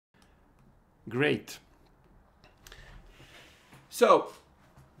Great. So,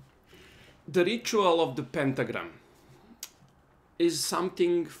 the ritual of the pentagram is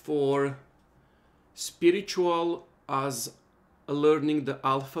something for spiritual as learning the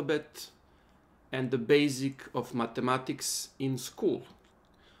alphabet and the basic of mathematics in school.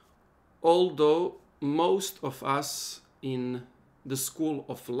 Although most of us in the school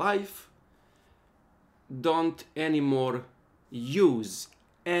of life don't anymore use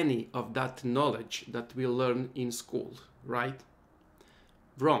any of that knowledge that we learn in school, right?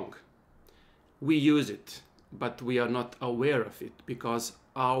 Wrong. We use it, but we are not aware of it because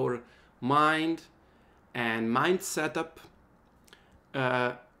our mind and mind setup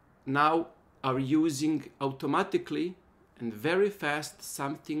now are using automatically and very fast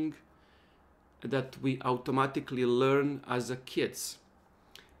something that we automatically learn as a kids.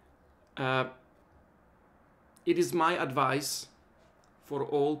 It is my advice for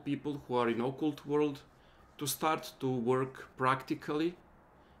all people who are in occult world to start to work practically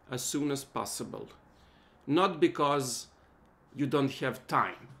as soon as possible. Not because you don't have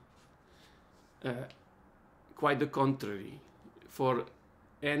time. Quite the contrary. For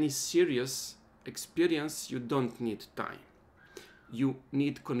any serious experience, you don't need time. You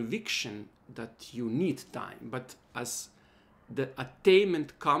need conviction that you need time. But as the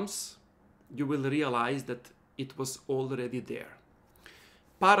attainment comes, you will realize that it was already there.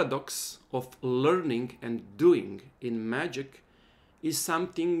 Paradox of learning and doing in magic is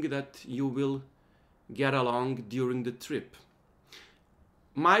something that you will get along during the trip.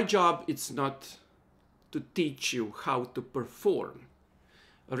 My job is not to teach you how to perform.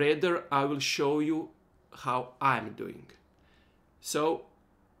 Rather, I will show you how I'm doing. So,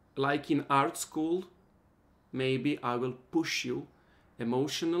 like in art school, maybe I will push you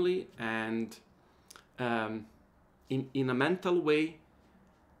emotionally and in a mental way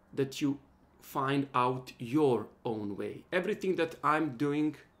that you find out your own way. Everything that I'm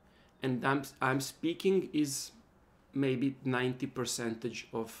doing and I'm speaking is maybe 90%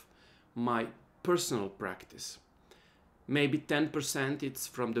 of my personal practice. Maybe 10% it's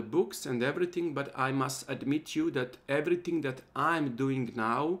from the books and everything, but I must admit you that everything that I'm doing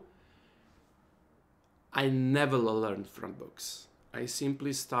now, I never learned from books. I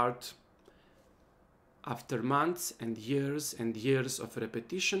simply start after months and years of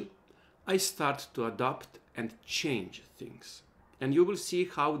repetition, I start to adopt and change things. And you will see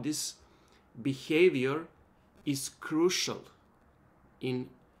how this behavior is crucial in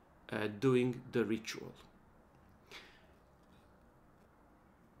doing the ritual.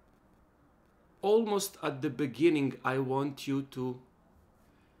 Almost at the beginning, I want you to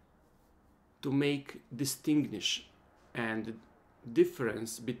make distinguish and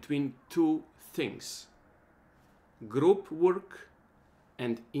difference between two things: group work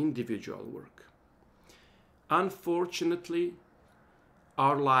and individual work. Unfortunately,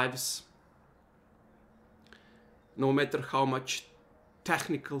 our lives, no matter how much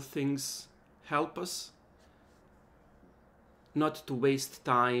technical things help us, not to waste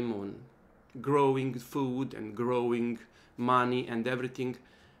time on growing food and growing money and everything.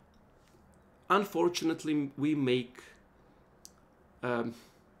 Unfortunately, we make, I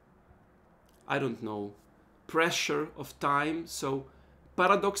don't know, pressure of time. So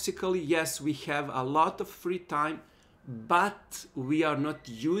paradoxically, yes, we have a lot of free time, but we are not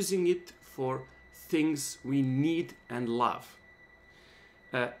using it for things we need and love.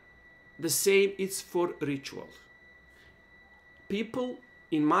 The same is for ritual. People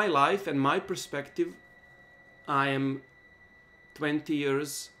in my life and my perspective, I am 20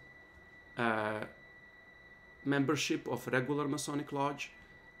 years membership of regular Masonic Lodge,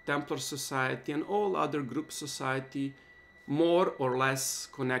 Templar Society, and all other group society, more or less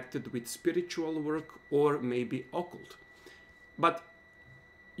connected with spiritual work or maybe occult. But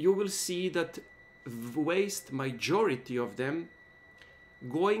you will see that vast majority of them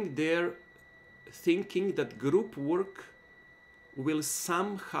going there thinking that group work will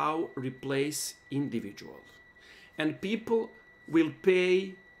somehow replace individual. And people will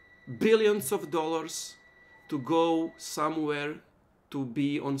pay billions of dollars to go somewhere, to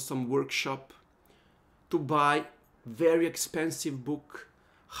be on some workshop, to buy very expensive book,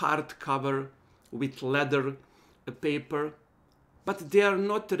 hardcover with leather paper, but they are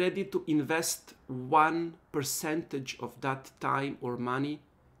not ready to invest 1% of that time or money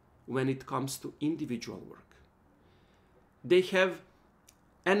when it comes to individual work. They have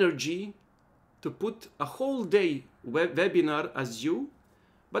energy to put a whole day webinar as you,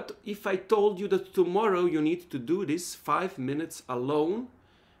 but if I told you that tomorrow you need to do this 5 minutes alone,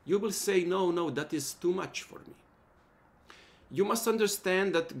 you will say, no, that is too much for me. You must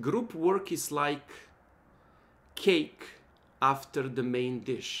understand that group work is like cake after the main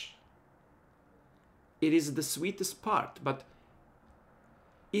dish. It is the sweetest part, but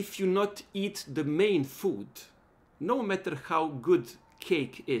if you not eat the main food, no matter how good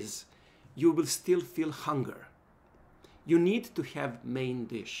cake is, you will still feel hunger. You need to have main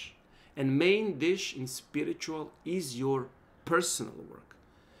dish. And main dish in spiritual is your personal work.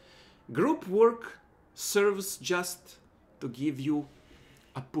 Group work serves just to give you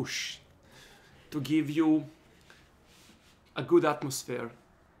a push, to give you a good atmosphere,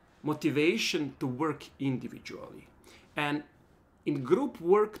 motivation to work individually. And in group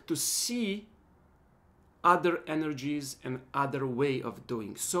work to see other energies and other way of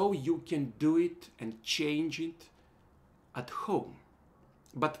doing, so you can do it and change it at home.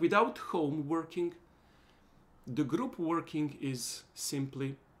 But without home working, the group working is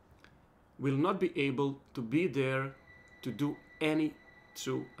simply will not be able to be there to do any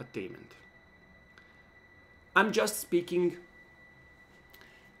true attainment. I'm just speaking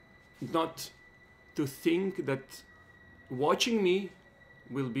not to think that watching me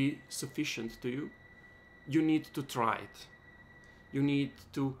will be sufficient to you. You need to try it. You need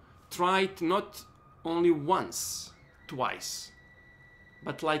to try it not only once, twice,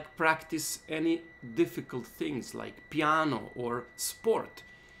 but like practice any difficult things like piano or sport.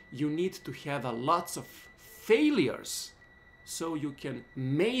 You need to have lots of failures so you can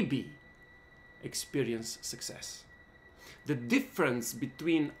maybe experience success. The difference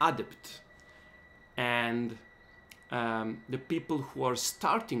between adept and the people who are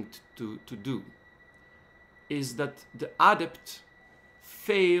starting to do is that the adept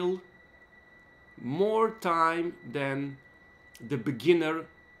fail more time than the beginner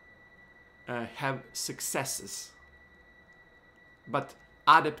have successes. But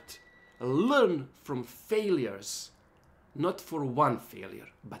adept learn from failures, not for one failure,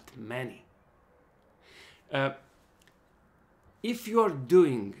 but many. If you are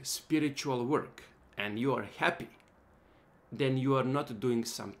doing spiritual work and you are happy, then you are not doing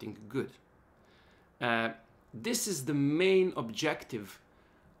something good. This is the main objective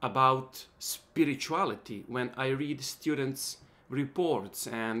about spirituality. When I read students' reports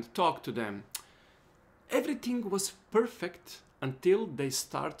and talk to them, everything was perfect until they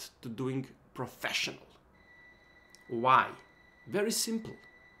start to doing professional. Why? Very simple.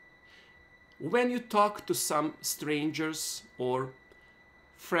 When you talk to some strangers or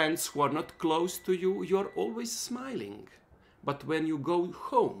friends who are not close to you, you are always smiling. But when you go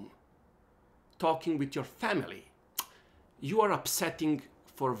home, talking with your family, you are upsetting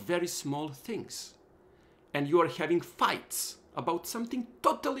for very small things. And you are having fights about something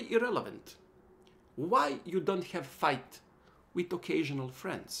totally irrelevant. Why you don't have fight with occasional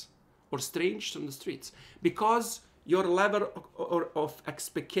friends or strangers on the streets? Because your level of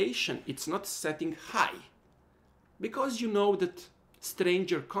expectation, it's not setting high. Because you know that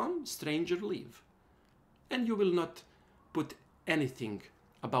stranger come, stranger leave. And you will not put anything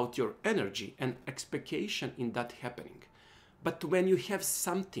about your energy and expectation in that happening. But when you have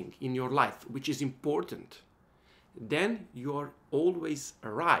something in your life which is important, then you are always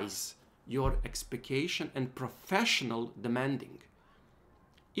rise your expectation and professional demanding.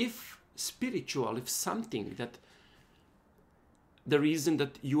 If spiritual, if something that the reason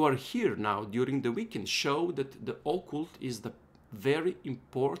that you are here now during the weekend show that the occult is the very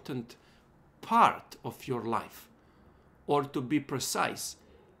important part of your life. Or to be precise,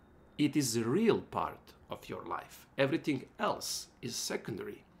 it is a real part of your life. Everything else is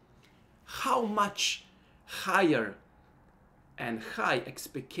secondary. How much higher and high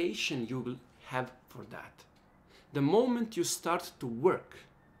expectation you will have for that? The moment you start to work,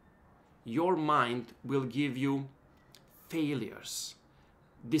 your mind will give you failures,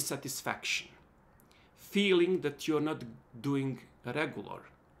 dissatisfaction, feeling that you're not doing regular,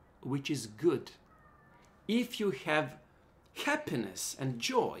 which is good. If you have happiness and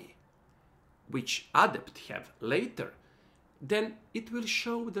joy, which adept have later, then it will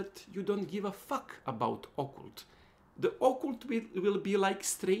show that you don't give a fuck about occult. The occult will be like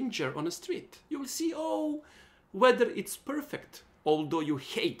stranger on a street. You will see, oh, weather it's perfect, although you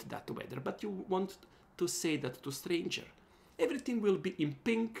hate that weather, but you want to say that to stranger. Everything will be in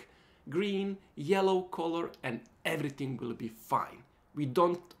pink, green, yellow color, and everything will be fine. We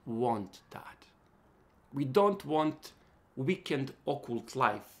don't want that. We don't want weekend occult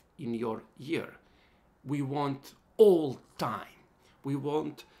life in your year. We want all time. We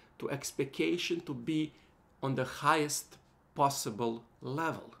want to expectation to be on the highest possible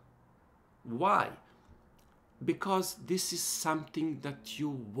level. Why? Because this is something that you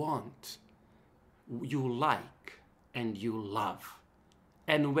want, you like. and you love.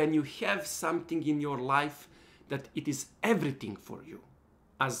 And when you have something in your life that it is everything for you,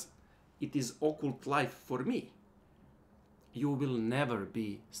 as it is occult life for me, you will never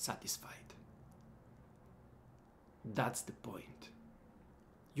be satisfied. That's the point.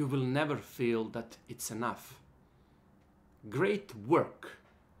 You will never feel that it's enough. Great work,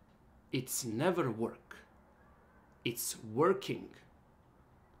 it's never work. It's working.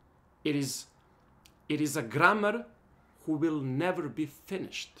 It is a grammar who will never be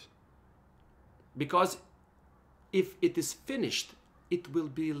finished. Because if it is finished, it will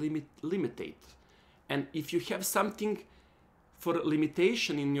be limited. And if you have something for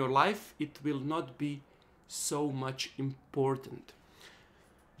limitation in your life, it will not be so much important.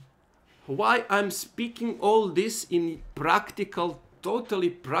 Why I'm speaking all this in practical, totally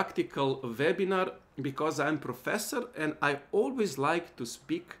practical webinar? Because I'm professor and I always like to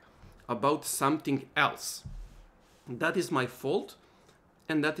speak about something else. That is my fault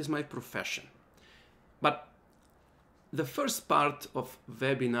and that is my profession. But the first part of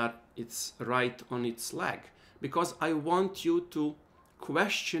webinar, it's right on its leg, because I want you to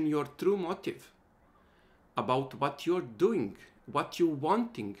question your true motive about what you're doing, what you're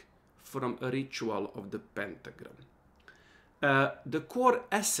wanting from a ritual of the pentagram. The core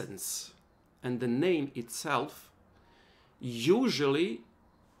essence and the name itself, usually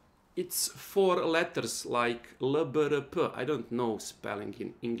it's 4 letters like LBRP. I don't know spelling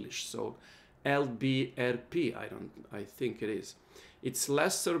in English, so LBRP, I think it is. It's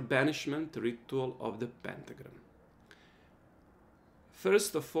Lesser Banishment Ritual of the Pentagram.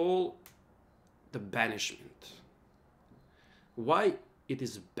 First of all, the banishment. Why it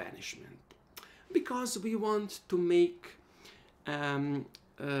is banishment? Because we want to make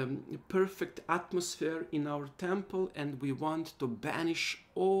perfect atmosphere in our temple, and we want to banish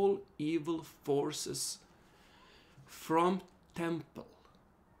all evil forces from temple.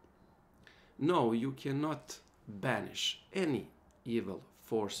 No, you cannot banish any evil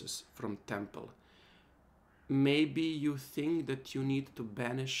forces from temple. Maybe you think that you need to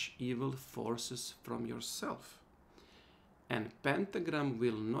banish evil forces from yourself. And pentagram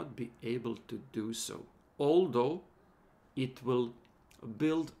will not be able to do so, although it will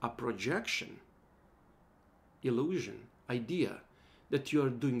build a projection, illusion, idea that you are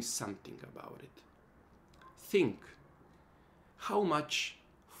doing something about it. Think how much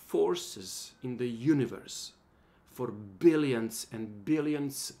forces in the universe for billions and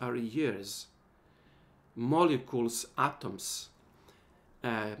billions of years, molecules, atoms,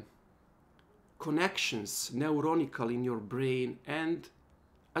 connections, neuronical in your brain, and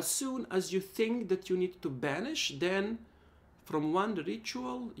as soon as you think that you need to banish, then from one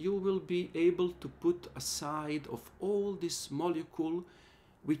ritual you will be able to put aside of all this molecule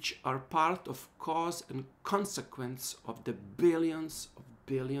which are part of cause and consequence of the billions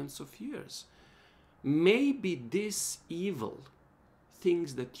of years. Maybe this evil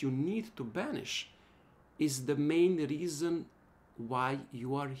things that you need to banish is the main reason why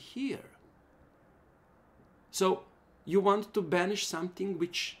you are here. So you want to banish something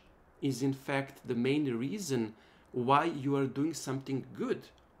which is in fact the main reason why you are doing something good.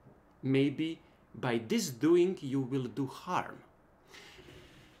 Maybe by this doing you will do harm.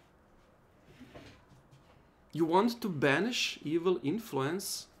 You want to banish evil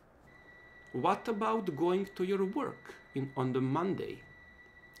influence. What about going to your work on the Monday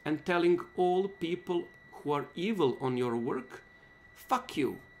and telling all people who are evil on your work, fuck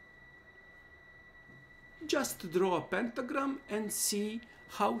you? Just draw a pentagram and see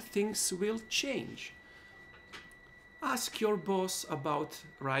how things will change. Ask your boss about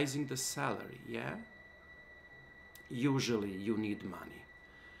raising the salary, yeah? Usually you need money.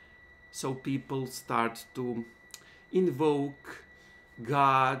 So people start to invoke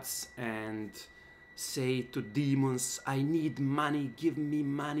gods and say to demons, I need money, give me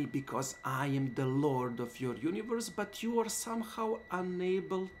money because I am the Lord of your universe, but you are somehow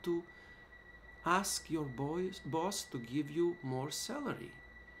unable to ask your boss to give you more salary.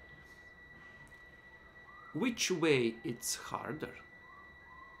 Which way it's harder?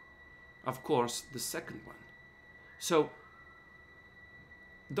 Of course, the second one. So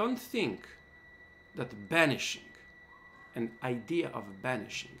don't think that banishing, an idea of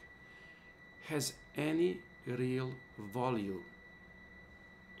banishing, has any real value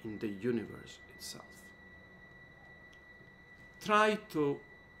in the universe itself. Try to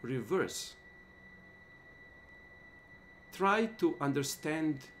reverse. Try to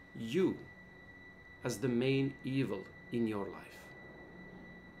understand you as the main evil in your life.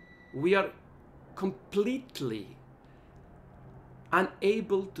 We are completely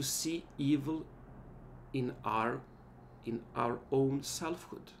unable to see evil in our in our own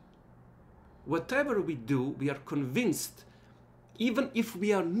selfhood. Whatever we do, we are convinced, even if we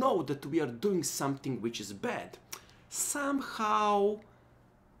know that we are doing something which is bad, somehow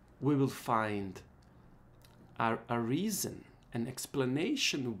we will find a reason, an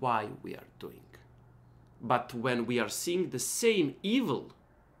explanation why we are doing. But when we are seeing the same evil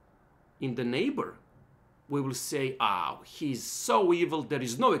in the neighbor, we will say, he's so evil, there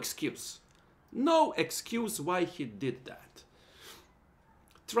is no excuse. No excuse why he did that.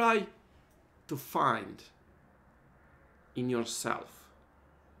 Try to find in yourself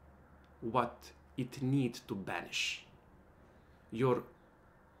what it needs to banish. Your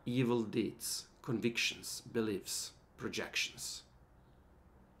evil deeds, convictions, beliefs, projections.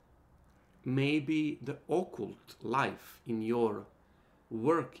 Maybe the occult life in your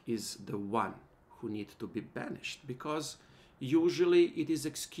work is the one who needs to be banished, because usually it is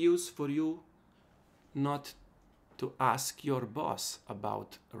excuse for you not to ask your boss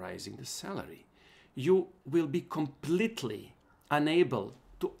about raising the salary. You will be completely unable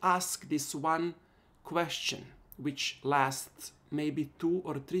to ask this one question, which lasts maybe 2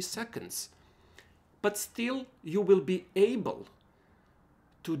 or 3 seconds. But still, you will be able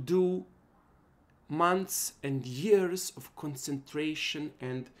to do months and years of concentration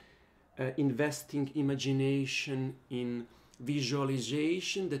and investing imagination in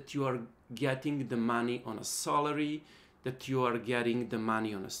visualization that you are getting the money on a salary, that you are getting the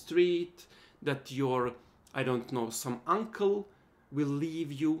money on a street, that your, I don't know, some uncle will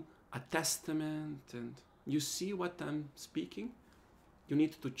leave you a testament. And you see what I'm speaking? You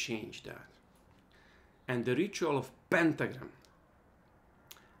need to change that. And the ritual of pentagram,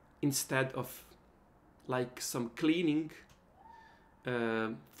 instead of like some cleaning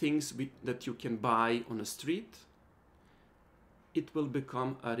things that you can buy on a street, it will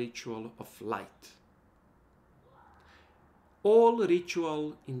become a ritual of light. All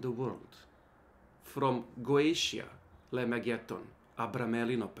ritual in the world, from Goetia, Lemegeton,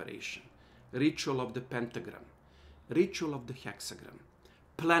 Abramelin operation, ritual of the pentagram, ritual of the hexagram,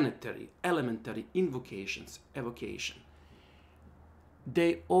 planetary, elementary invocations, evocation,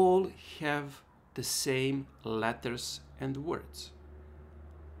 they all have the same letters and words,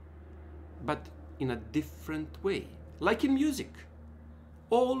 but in a different way. Like in music,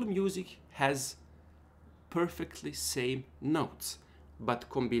 all music has perfectly same notes, but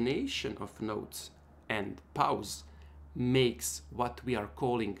combination of notes and pause makes what we are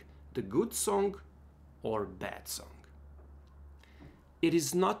calling the good song or bad song. It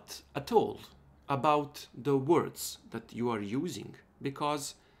is not at all about the words that you are using,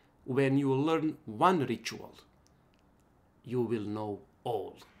 because when you learn one ritual, you will know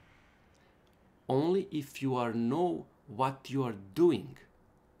all. Only if you know what you are doing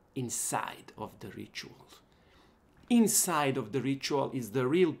inside of the ritual. Inside of the ritual is the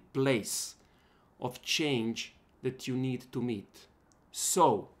real place of change that you need to meet.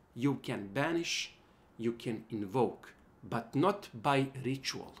 So you can banish, you can invoke, but not by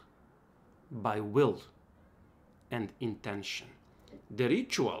ritual, by will and intention. The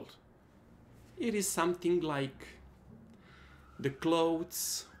ritual, it is something like the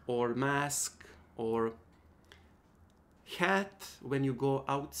clothes or mask or hat when you go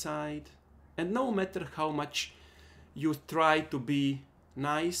outside. And no matter how much you try to be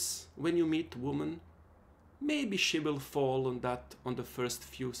nice when you meet a woman, maybe she will fall on that on the first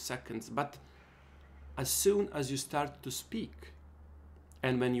few seconds, but as soon as you start to speak,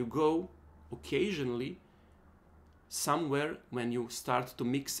 and when you go occasionally somewhere, when you start to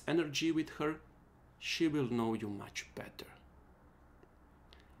mix energy with her, she will know you much better.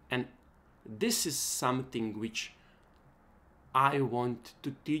 And this is something which I want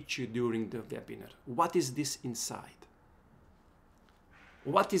to teach you during the webinar. What is this inside?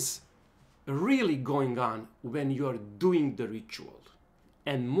 What is really going on when you are doing the ritual?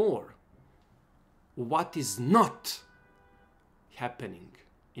 And more, what is not happening,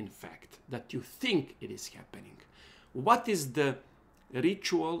 in fact, that you think it is happening? What is the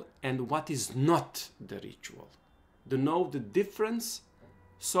ritual and what is not the ritual? To know the difference,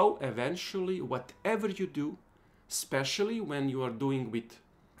 so eventually whatever you do, especially when you are doing with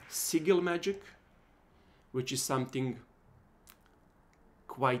sigil magic, which is something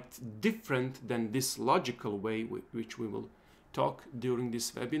quite different than this logical way which we will talk during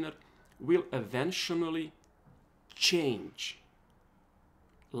this webinar, will eventually change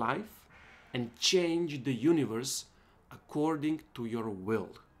life and change the universe according to your will.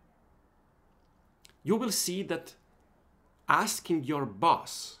 You will see that asking your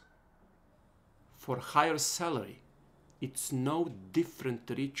boss for higher salary, it's no different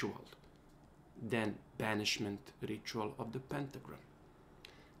ritual than banishment ritual of the pentagram.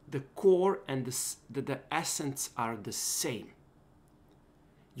 The core and the essence are the same.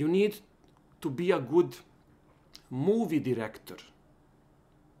 You need to be a good movie director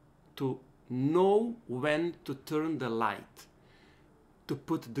to know when to turn the light, to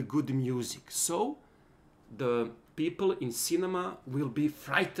put the good music. So the people in cinema will be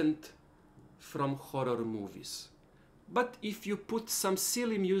frightened from horror movies. But if you put some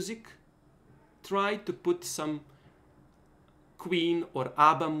silly music, try to put some Queen or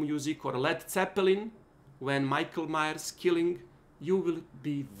ABBA music or Led Zeppelin when Michael Myers killing, you will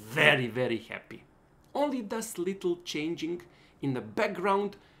be very, very happy. Only this little changing in the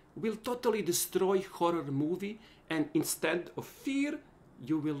background will totally destroy horror movie, and instead of fear,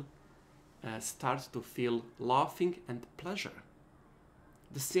 you will start to feel laughing and pleasure.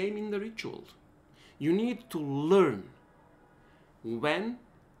 The same in the ritual. You need to learn when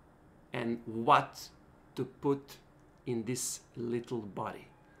and what to put in this little body.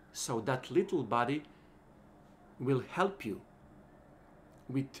 So that little body will help you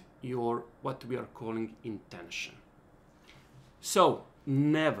with your, what we are calling intention. So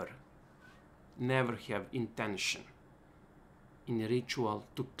never have intention in a ritual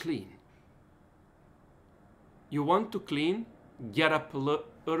to clean. You want to clean? Get up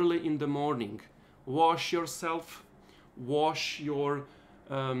early in the morning, wash yourself, wash your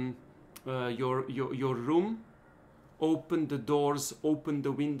room, open the doors, open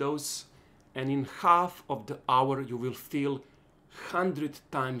the windows, and in half of the hour you will feel 100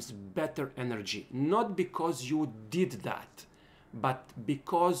 times better energy. Not because you did that, but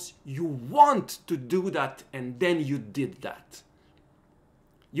because you want to do that and then you did that.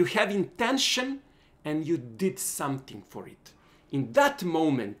 You have intention and you did something for it. In that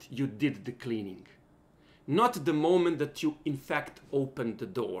moment you did the cleaning, not the moment that you in fact opened the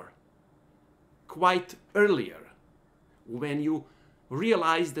door. Quite earlier, when you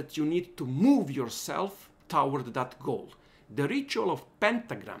realize that you need to move yourself toward that goal. The ritual of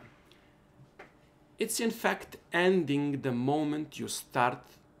pentagram, it's in fact ending the moment you start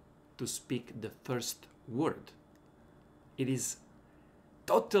to speak the first word. It is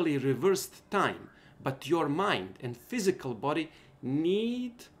totally reversed time, but your mind and physical body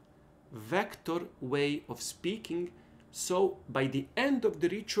need vector way of speaking. So by the end of the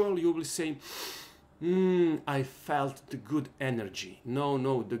ritual you will say, I felt the good energy.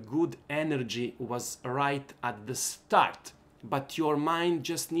 No, the good energy was right at the start, but your mind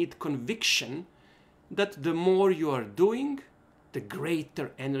just needs conviction that the more you are doing, the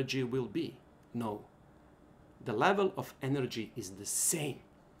greater energy will be. No, the level of energy is the same,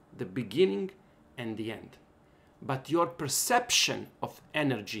 the beginning and the end. But your perception of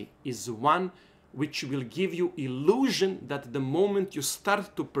energy is one which will give you illusion that the moment you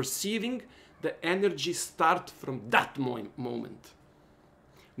start to perceiving, the energy starts from that moment.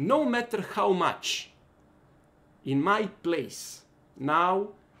 No matter how much. In my place, now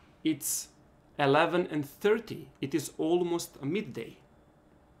it's 11:30. It is almost midday.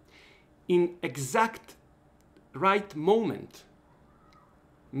 In exact right moment,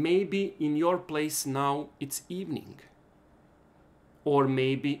 maybe in your place now it's evening, or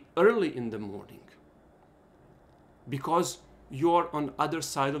maybe early in the morning, because you're on other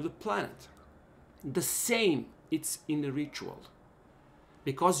side of the planet. The same it's in a ritual,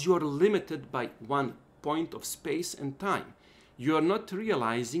 because you're limited by one point of space and time. You're not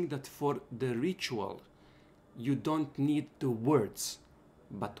realizing that for the ritual you don't need the words,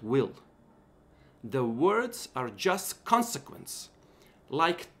 but will. The words are just consequence,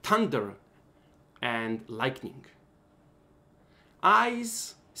 like thunder and lightning.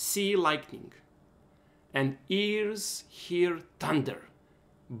 Eyes see lightning and ears hear thunder.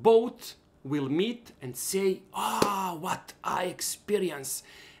 Both will meet and say, what I experience.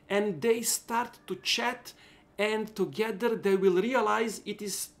 And they start to chat, and together they will realize it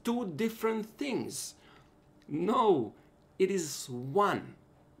is two different things. No, it is one.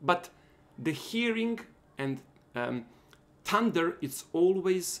 But the hearing and thunder, it's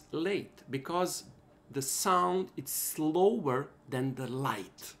always late, because the sound is slower than the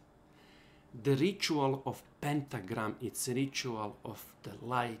light. The ritual of pentagram, it's a ritual of the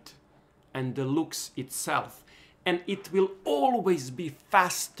light and the looks itself. And it will always be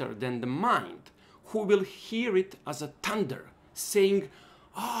faster than the mind, who will hear it as a thunder, saying,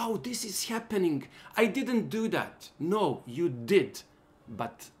 this is happening. I didn't do that. No, you did,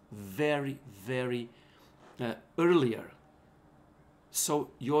 but very, very earlier.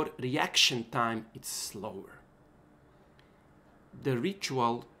 So your reaction time is slower. The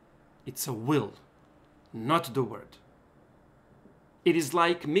ritual, it's a will, not the word. It is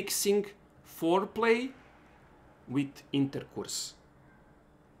like mixing foreplay with intercourse.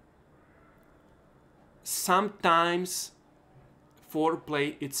 Sometimes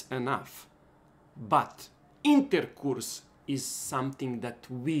foreplay it's enough, but intercourse is something that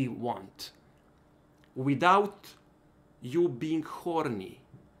we want. Without you being horny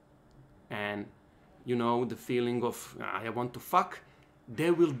and you know the feeling of I want to fuck,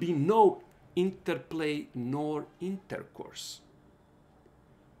 there will be no interplay nor intercourse.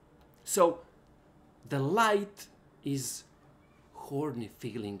 So the light is horny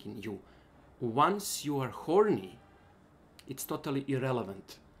feeling in you. Once you are horny, it's totally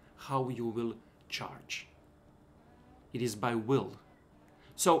irrelevant how you will charge. It is by will.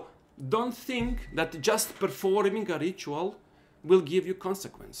 So don't think that just performing a ritual will give you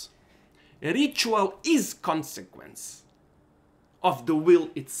consequence. A ritual is consequence of the will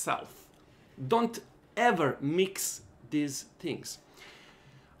itself. Don't ever mix these things.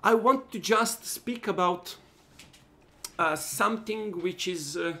 I want to just speak about something which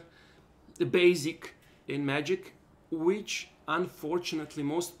is the basic in magic, which unfortunately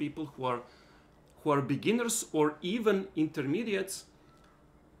most people who are beginners or even intermediates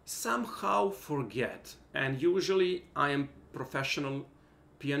somehow forget. And usually I am professional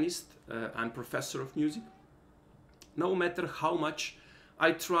pianist, I'm professor of music. No matter how much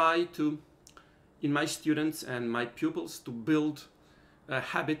I try to, in my students and my pupils, to build a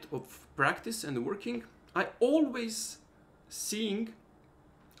habit of practice and working, I always seeing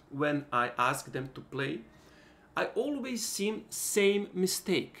when I ask them to play, I always see same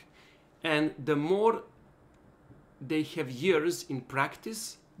mistake. And the more they have years in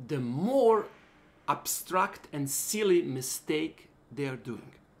practice, the more abstract and silly mistake they are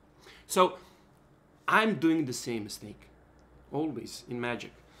doing. So I'm doing the same mistake always in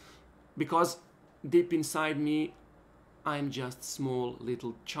magic, because deep inside me I'm just small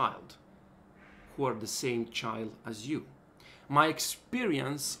little child who are the same child as you. My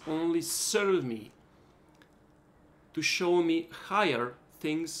experience only serve me to show me higher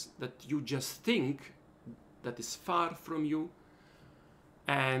things that you just think that is far from you.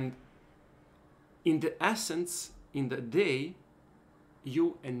 And in the essence, in the day,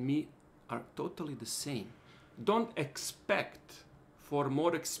 you and me are totally the same. Don't expect for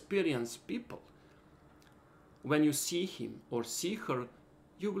more experienced people. When you see him or see her,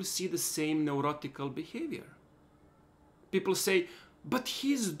 you will see the same neurotical behavior. People say, but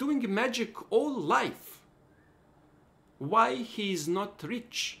he's doing magic all life. Why he is not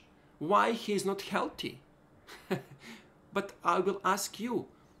rich? Why he is not healthy? But I will ask you,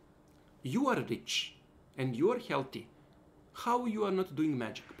 you are rich and you are healthy. How you are not doing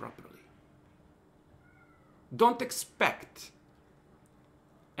magic properly? Don't expect,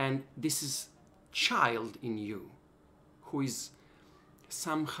 and this is child in you who is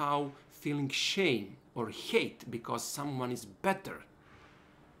somehow feeling shame or hate because someone is better,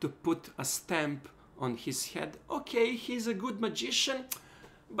 to put a stamp on his head. Okay, he's a good magician,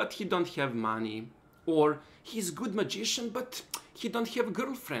 but he don't have money. Or he's a good magician, but he don't have a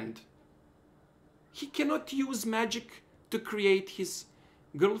girlfriend. He cannot use magic to create his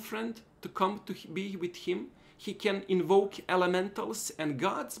girlfriend to come to be with him. He can invoke elementals and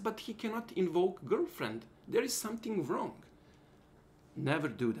gods, but he cannot invoke girlfriend. There is something wrong. Never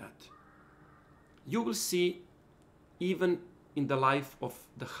do that. You will see, even in the life of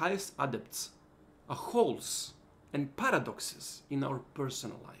the highest adepts, holes and paradoxes in our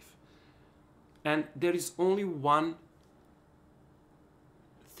personal life. And there is only one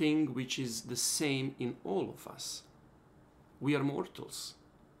thing which is the same in all of us. We are mortals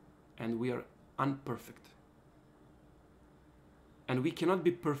and we are imperfect. And we cannot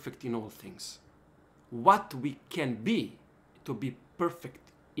be perfect in all things. What we can be, to be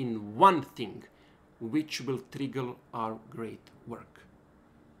perfect in one thing, which will trigger our great work.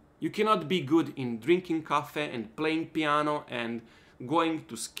 You cannot be good in drinking coffee and playing piano and going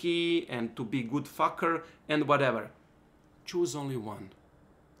to ski and to be good fucker and whatever. Choose only one.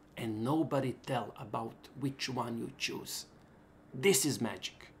 And nobody tell about which one you choose. This is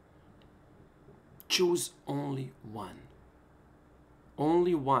magic. Choose only one.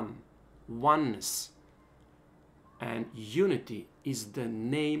 Only one. Oneness and unity is the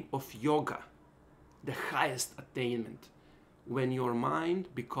name of yoga, the highest attainment. When your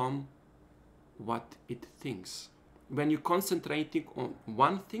mind becomes what it thinks. When you're concentrating on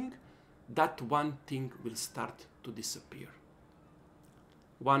one thing, that one thing will start to disappear.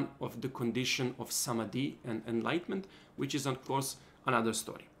 One of the conditions of samadhi and enlightenment, which is of course another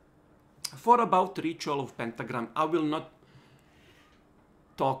story. For about the ritual of pentagram, I will not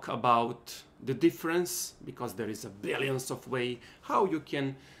talk about the difference, because there is a billions of ways how you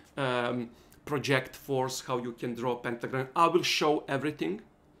can project force, how you can draw a pentagram. I will show everything.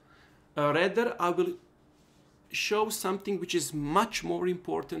 Rather, I will show something which is much more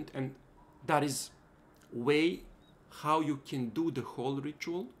important, and that is way how you can do the whole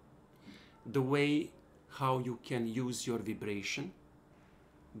ritual, the way how you can use your vibration.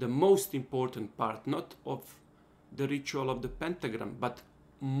 The most important part, not of the ritual of the pentagram, but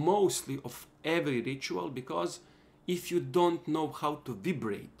mostly of every ritual, because if you don't know how to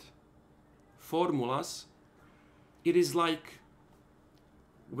vibrate formulas, it is like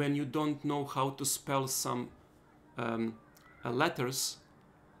when you don't know how to spell some letters,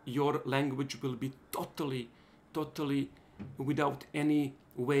 your language will be totally without any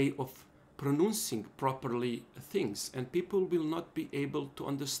way of pronouncing properly things, and people will not be able to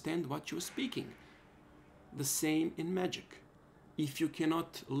understand what you're speaking. The same in magic. If you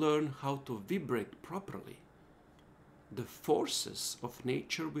cannot learn how to vibrate properly, the forces of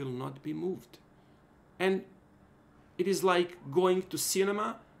nature will not be moved. And it is like going to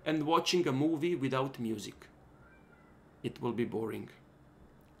cinema and watching a movie without music. It will be boring.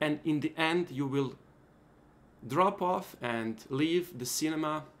 And in the end, you will drop off and leave the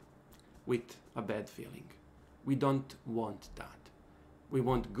cinema with a bad feeling. We don't want that. We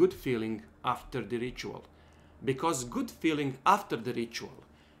want good feeling after the ritual. Because good feeling after the ritual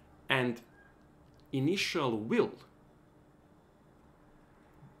and initial will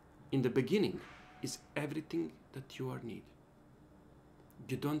in the beginning is everything that you need.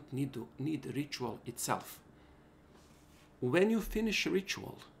 You don't need ritual itself. When you finish a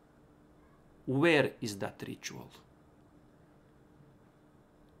ritual, where is that ritual?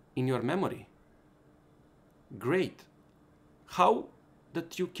 In your memory. Great. How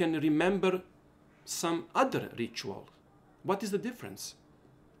that you can remember some other ritual? What is the difference?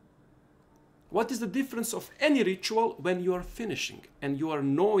 What is the difference of any ritual when you are finishing and you are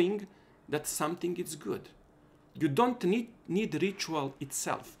knowing that something is good? You don't need ritual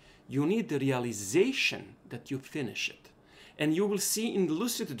itself. You need the realization that you finish it. And you will see in the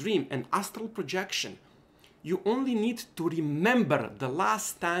lucid dream and astral projection, you only need to remember the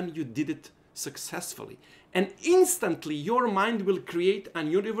last time you did it successfully. And instantly your mind will create a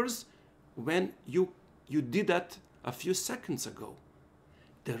universe when you did that a few seconds ago.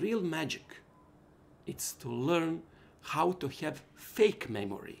 The real magic, it's to learn how to have fake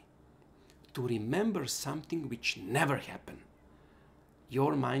memory, to remember something which never happened.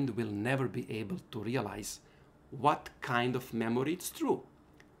 Your mind will never be able to realize what kind of memory it's true,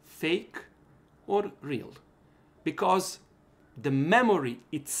 fake or real, because the memory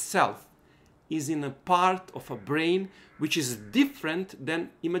itself is in a part of a brain which is different than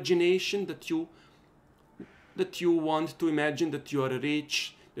imagination, that you want to imagine that you are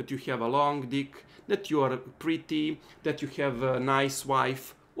rich, that you have a long dick, that you are pretty, that you have a nice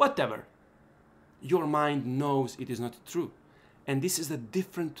wife, whatever. Your mind knows it is not true. And this is a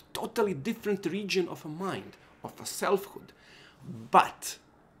different, totally different region of a mind, of a selfhood. But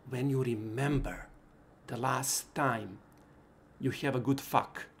when you remember the last time you have a good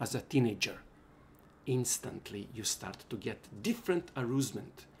fuck as a teenager, instantly you start to get different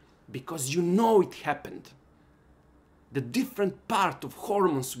arousement because you know it happened. The different part of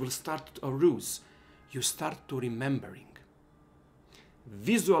hormones will start to arouse. You start to remembering.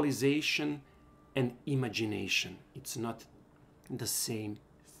 Visualization and imagination, it's not the same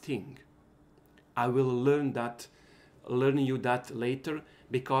thing. I will learn you that later,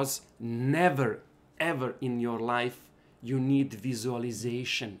 because never ever in your life you need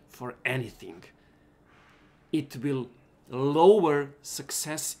visualization for anything. It will lower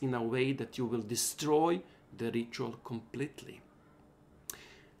success in a way that you will destroy the ritual completely.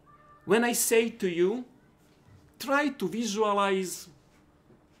 When I say to you, try to visualize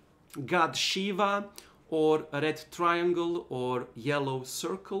God Shiva, or a red triangle, or yellow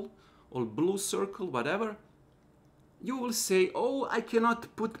circle, or blue circle, whatever, you will say, oh, I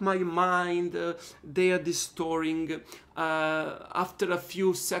cannot put my mind, they are distorting. After a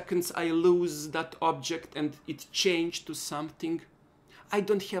few seconds I lose that object and it changed to something. I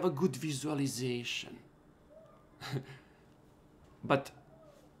don't have a good visualization. But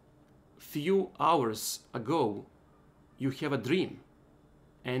few hours ago you have a dream,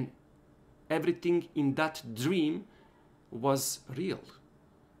 and everything in that dream was real.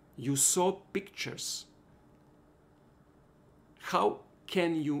 You saw pictures. How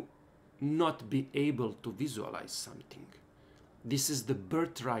can you not be able to visualize something? This is the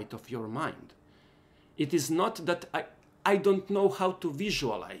birthright of your mind. It is not that I don't know how to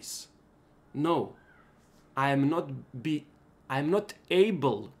visualize. No, I am not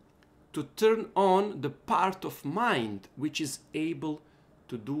able to turn on the part of mind which is able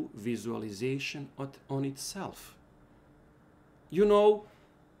to do visualization on itself. You know,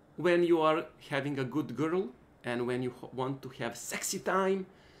 when you are having a good girl and when you want to have sexy time,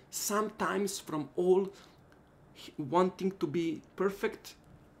 sometimes from all wanting to be perfect,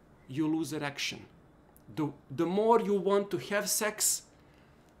 you lose erection. The more you want to have sex,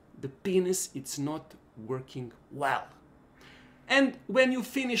 the penis, it's not working well. And when you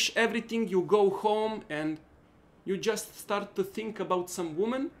finish everything, you go home and you just start to think about some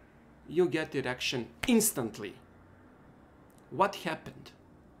woman, you get erection instantly. What happened?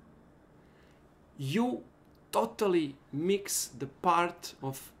 You totally mix the part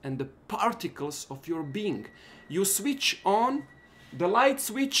of and the particles of your being. You switch on the light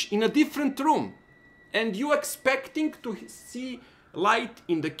switch in a different room and you expecting to see light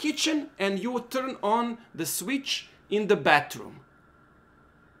in the kitchen and you turn on the switch in the bathroom.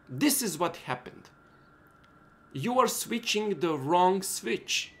 This is what happened. You are switching the wrong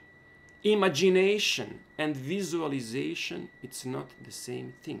switch. Imagination and visualization, it's not the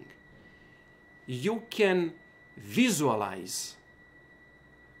same thing. You can visualize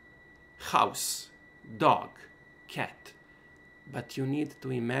house, dog, cat, but you need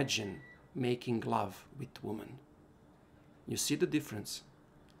to imagine making love with woman. You see the difference?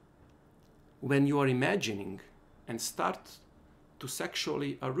 When you are imagining and start to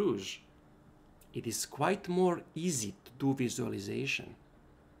sexually arouse, it is quite more easy to do visualization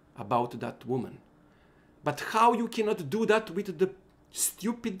about that woman. But how you cannot do that with the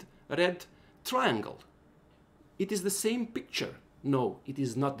stupid red triangle? It is the same picture. No, it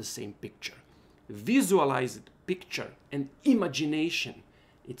is not the same picture. Visualized picture and imagination,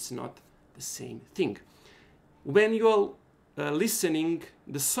 it's not the same thing. When you are listening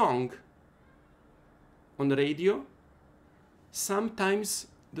the song on the radio, sometimes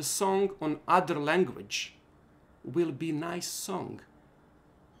the song on other language will be nice song.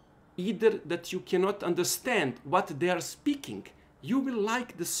 Either that you cannot understand what they are speaking, you will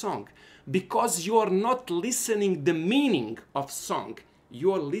like the song because you are not listening the meaning of song,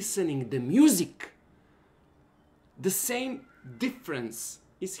 you are listening the music. The same difference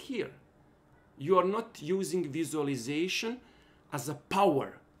is here. You are not using visualization as a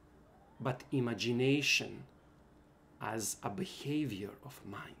power, but imagination as a behavior of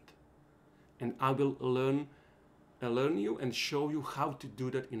mind. And I will learn you and show you how to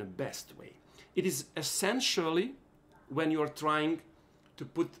do that in a best way. It is essentially when you are trying to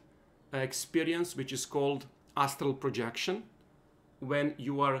put an experience which is called astral projection, when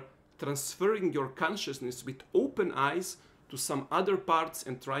you are transferring your consciousness with open eyes to some other parts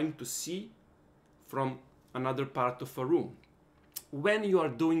and trying to see from another part of a room. When you are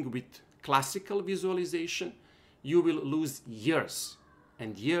doing with classical visualization, you will lose years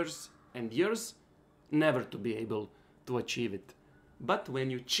and years and years never to be able to achieve it. But when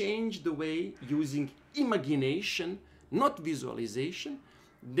you change the way using imagination, not visualization,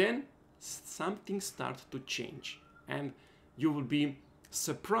 then something starts to change. And you will be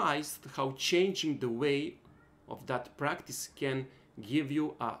surprised how changing the way of that practice can give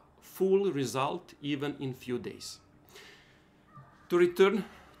you a full result even in few days. To return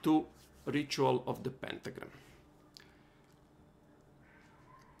to ritual of the pentagram.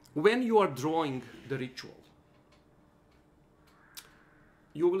 When you are drawing the ritual,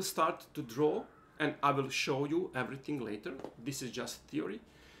 you will start to draw, and I will show you everything later. This is just theory.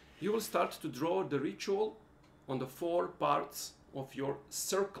 You will start to draw the ritual on the 4 parts of your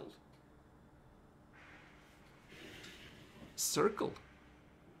circle. Circle?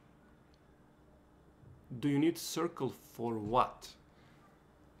 Do you need circle for what?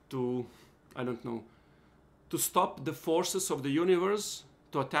 To, I don't know, to stop the forces of the universe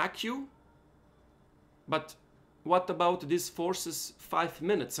to attack you? But what about these forces 5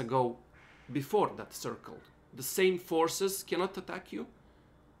 minutes ago before that circle? The same forces cannot attack you?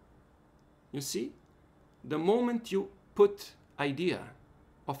 You see? The moment you put idea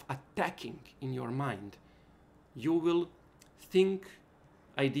of attacking in your mind, you will think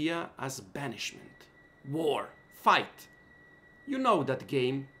idea as banishment, war, fight. You know that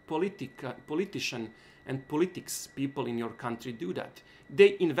game, politician and politics people in your country do that.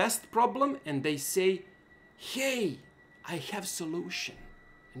 They invest problem and they say, hey, I have solution.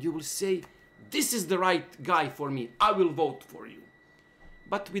 And you will say, this is the right guy for me, I will vote for you.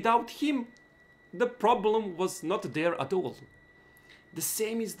 But without him, the problem was not there at all. The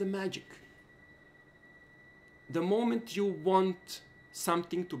same is the magic. The moment you want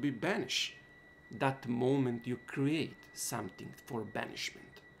something to be banished, that moment you create something for banishment.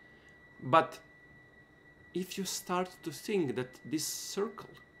 But if you start to think that this circle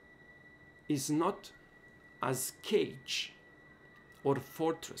is not as cage, or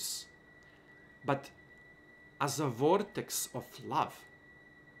fortress, but as a vortex of love.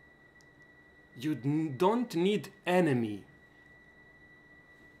 You don't need enemy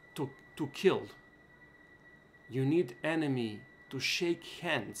to kill. You need enemy to shake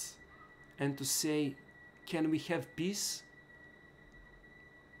hands and to say, can we have peace?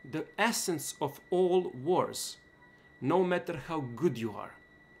 The essence of all wars, no matter how good you are,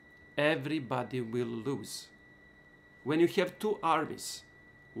 everybody will lose. When you have two armies,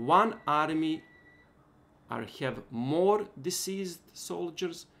 one army have more deceased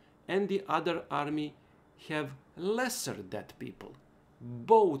soldiers and the other army have lesser dead people.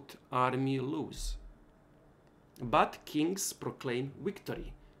 Both armies lose. But kings proclaim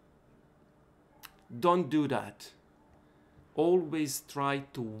victory. Don't do that. Always try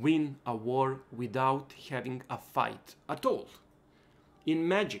to win a war without having a fight at all. In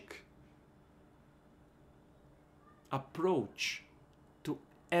magic, approach to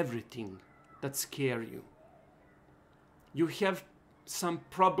everything that scares you. You have some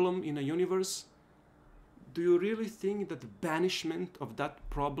problem in a universe. Do you really think that banishment of that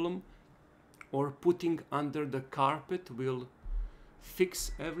problem or putting under the carpet will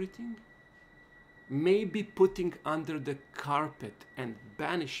fix everything? Maybe putting under the carpet and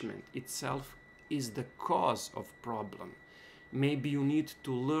banishment itself is the cause of problem. Maybe you need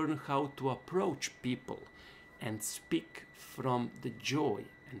to learn how to approach people and speak from the joy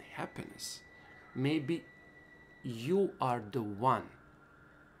and happiness. Maybe you are the one.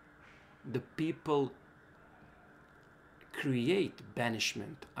 The people create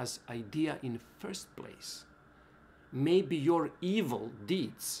banishment as idea in first place. Maybe your evil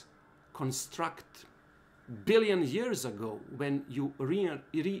deeds construct billion years ago when you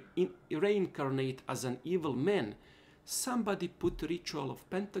reincarnate as an evil man. Somebody put ritual of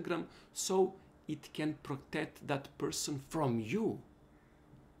pentagram so it can protect that person from you.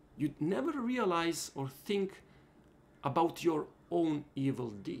 You never realize or think about your own evil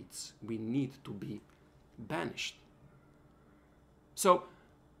deeds. We need to be banished. So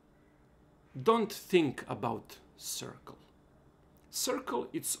don't think about circle. Circle,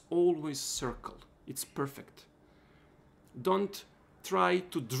 it's always circle. It's perfect. Don't try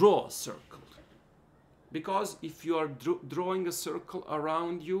to draw a circle. Because if you are drawing a circle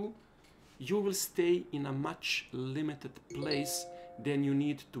around you, you will stay in a much limited place than you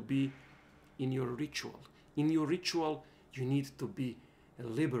need to be in your ritual. In your ritual, you need to be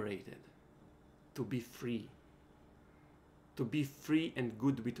liberated, to be free and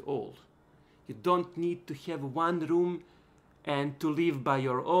good with all. You don't need to have one room and to live by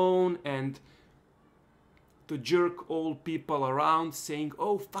your own and to jerk all people around saying,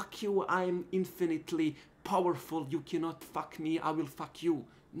 oh, fuck you, I'm infinitely powerful, you cannot fuck me, I will fuck you.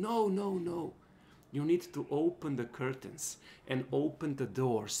 No, no, no. You need to open the curtains and open the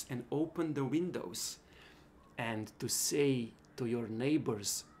doors and open the windows and to say to your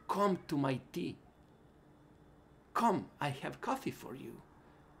neighbors, come to my tea. Come, I have coffee for you.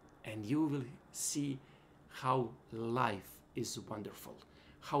 And you will see how life is wonderful,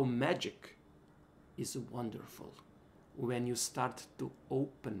 how magic is wonderful when you start to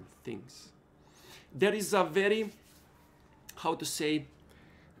open things. There is a very, how to say,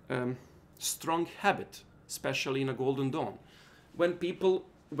 strong habit, especially in a Golden Dawn. When people,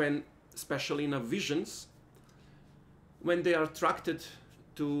 especially in a visions, when they are attracted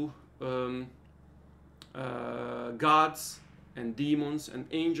to gods and demons and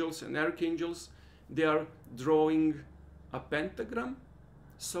angels and archangels, they are drawing a pentagram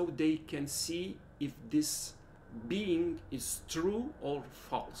so they can see if this being is true or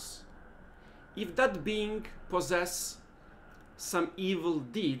false. If that being possesses some evil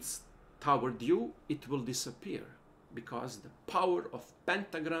deeds toward you, it will disappear because the power of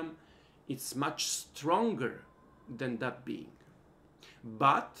pentagram is much stronger than that being.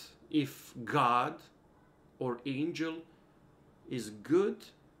 But if God or angel is good,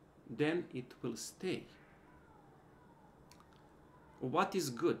 then it will stay. What is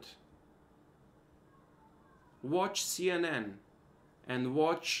good? Watch CNN and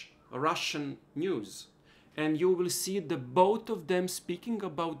watch Russian news, and you will see the both of them speaking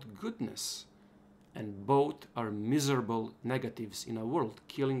about goodness, and both are miserable negatives in a world,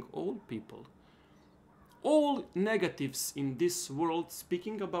 killing all people. All negatives in this world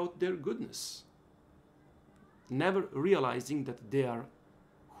speaking about their goodness, never realizing that they are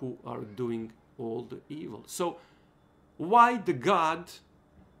who are doing all the evil. So why the God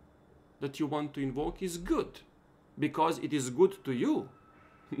that you want to invoke is good? Because it is good to you.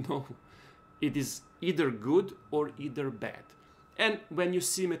 No, it is either good or either bad. And when you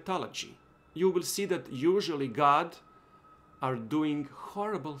see mythology, you will see that usually God are doing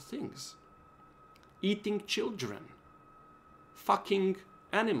horrible things. Eating children, fucking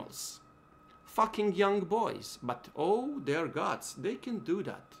animals, fucking young boys. But oh, they're gods. They can do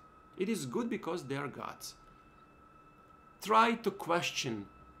that. It is good because they are gods. Try to question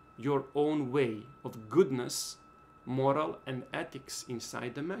your own way of goodness, moral, and ethics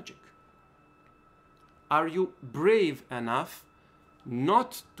inside the magic. Are you brave enough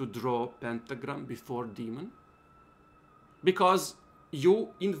not to draw pentagram before demon? Because you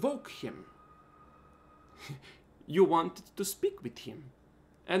invoke him. You wanted to speak with him.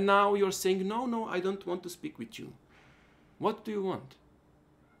 And now you're saying, no, no, I don't want to speak with you. What do you want?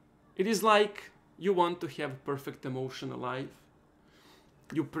 It is like you want to have perfect emotional life.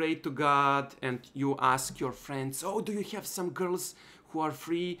 You pray to God and you ask your friends, oh, do you have some girls who are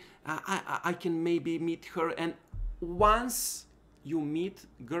free? I can maybe meet her. And once you meet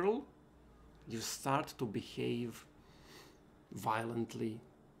girl, you start to behave violently,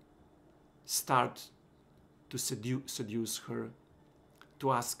 start to seduce her,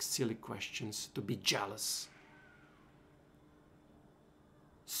 to ask silly questions, to be jealous.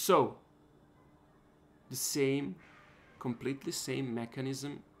 So, the same, completely same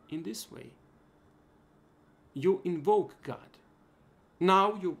mechanism in this way. You invoke God.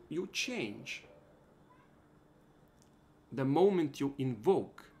 Now you change. The moment you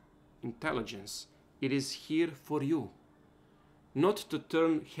invoke intelligence, it is here for you. Not to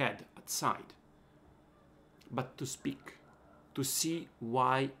turn head aside, but to speak, to see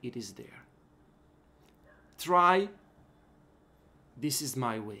why it is there. Try, this is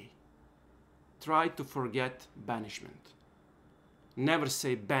my way. Try to forget banishment. Never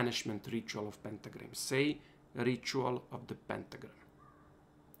say banishment ritual of pentagram. Say ritual of the pentagram.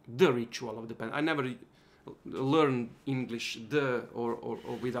 The ritual of the pentagram. I never learned English the or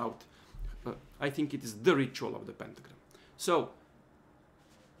without. I think it is the ritual of the pentagram. So,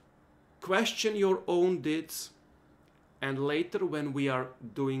 question your own deeds, and later when we are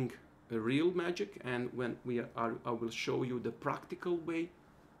doing a real magic and when I will show you the practical way,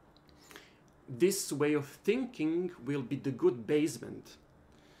 this way of thinking will be the good basement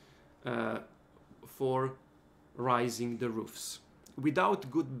for rising the roofs. Without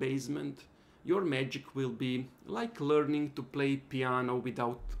good basement, your magic will be like learning to play piano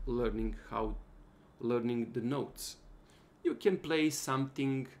without learning the notes. You can play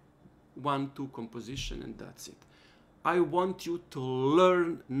something 1-2 composition and that's it. I want you to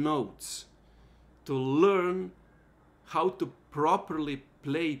learn notes, to learn how to properly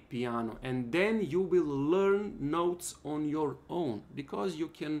play piano, and then you will learn notes on your own because you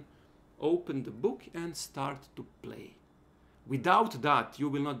can open the book and start to play. Without that, you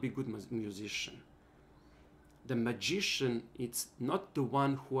will not be a good musician. The magician is not the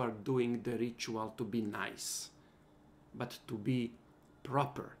one who are doing the ritual to be nice, but to be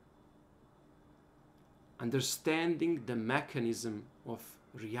proper. Understanding the mechanism of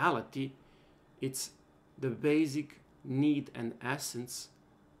reality, it's the basic need and essence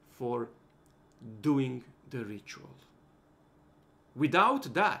for doing the ritual.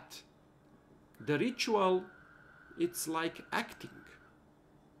 Without that, the ritual, it's like acting.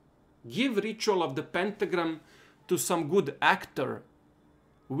 Give ritual of the pentagram to some good actor.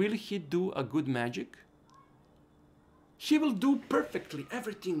 Will he do a good magic? He will do perfectly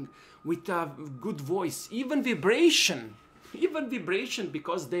everything with a good voice, even vibration,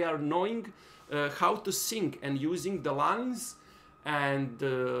 because they are knowing how to sing and using the lungs and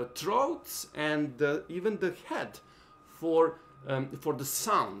the throats and even the head for the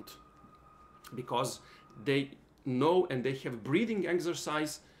sound, because they know and they have breathing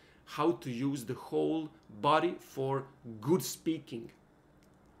exercise how to use the whole body for good speaking.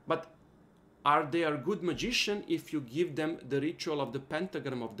 But are they a good magician if you give them the ritual of the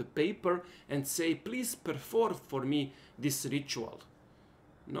pentagram of the paper and say, please perform for me this ritual?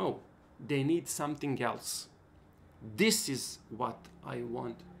 No, they need something else. This is what I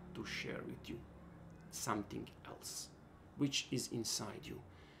want to share with you. Something else, which is inside you.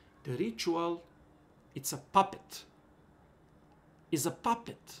 The ritual, it's a puppet. Is a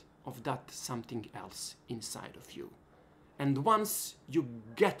puppet of that something else inside of you. And once you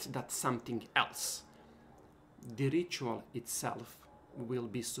get that something else, the ritual itself will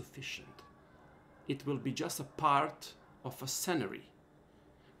be sufficient. It will be just a part of a scenery.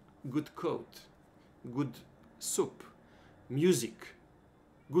 Good coat, good soup, music,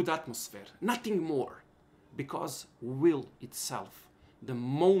 good atmosphere, nothing more. Because will itself, the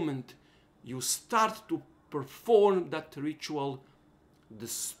moment you start to perform that ritual, the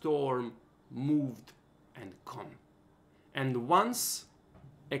storm moved and come. And once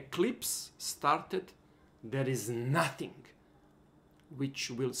eclipse started, there is nothing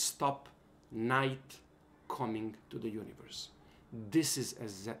which will stop night coming to the universe. This is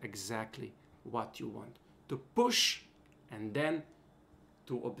exactly what you want. To push and then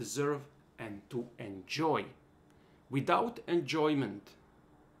to observe and to enjoy. Without enjoyment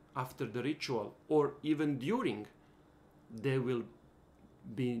after the ritual or even during, there will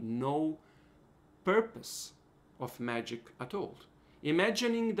be no purpose of magic at all.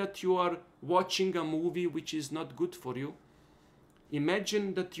 Imagining that you are watching a movie which is not good for you.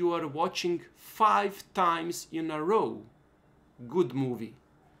 Imagine that you are watching 5 times in a row good movie.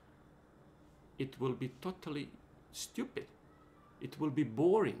 It will be totally stupid. It will be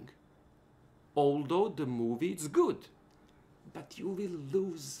boring. Although the movie is good, but you will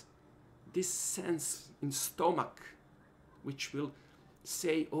lose this sense in stomach, which will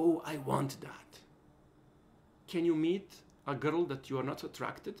say, oh, I want that. Can you meet a girl that you are not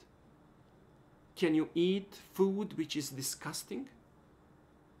attracted? Can you eat food which is disgusting?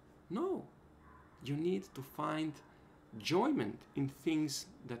 No. You need to find enjoyment in things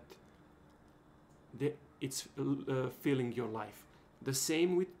that it's filling your life. The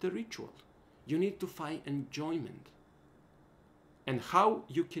same with the ritual. You need to find enjoyment. And how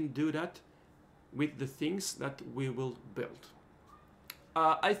you can do that with the things that we will build.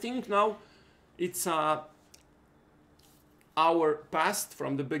 I think now it's hour past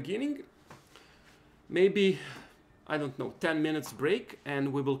from the beginning. Maybe, I don't know, 10 minutes break,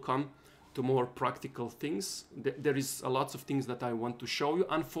 and we will come to more practical things. There is a lot of things that I want to show you.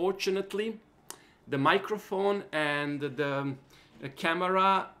 Unfortunately, the microphone and the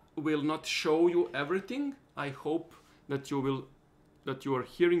camera will not show you everything. I hope that you are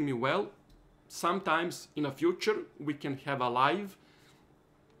hearing me well. Sometimes in the future we can have a live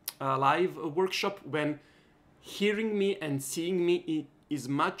workshop when hearing me and seeing me is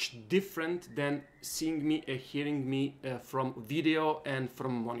much different than seeing me and hearing me from video and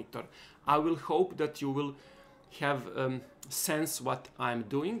from monitor. I will hope that you will have sense what I'm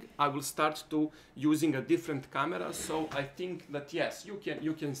doing. I will start to using a different camera, so I think that yes,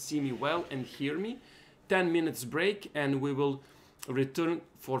 you can see me well and hear me. 10 minutes break, and we will return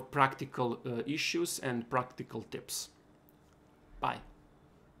for practical issues and practical tips. Bye.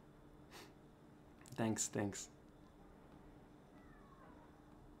 Thanks.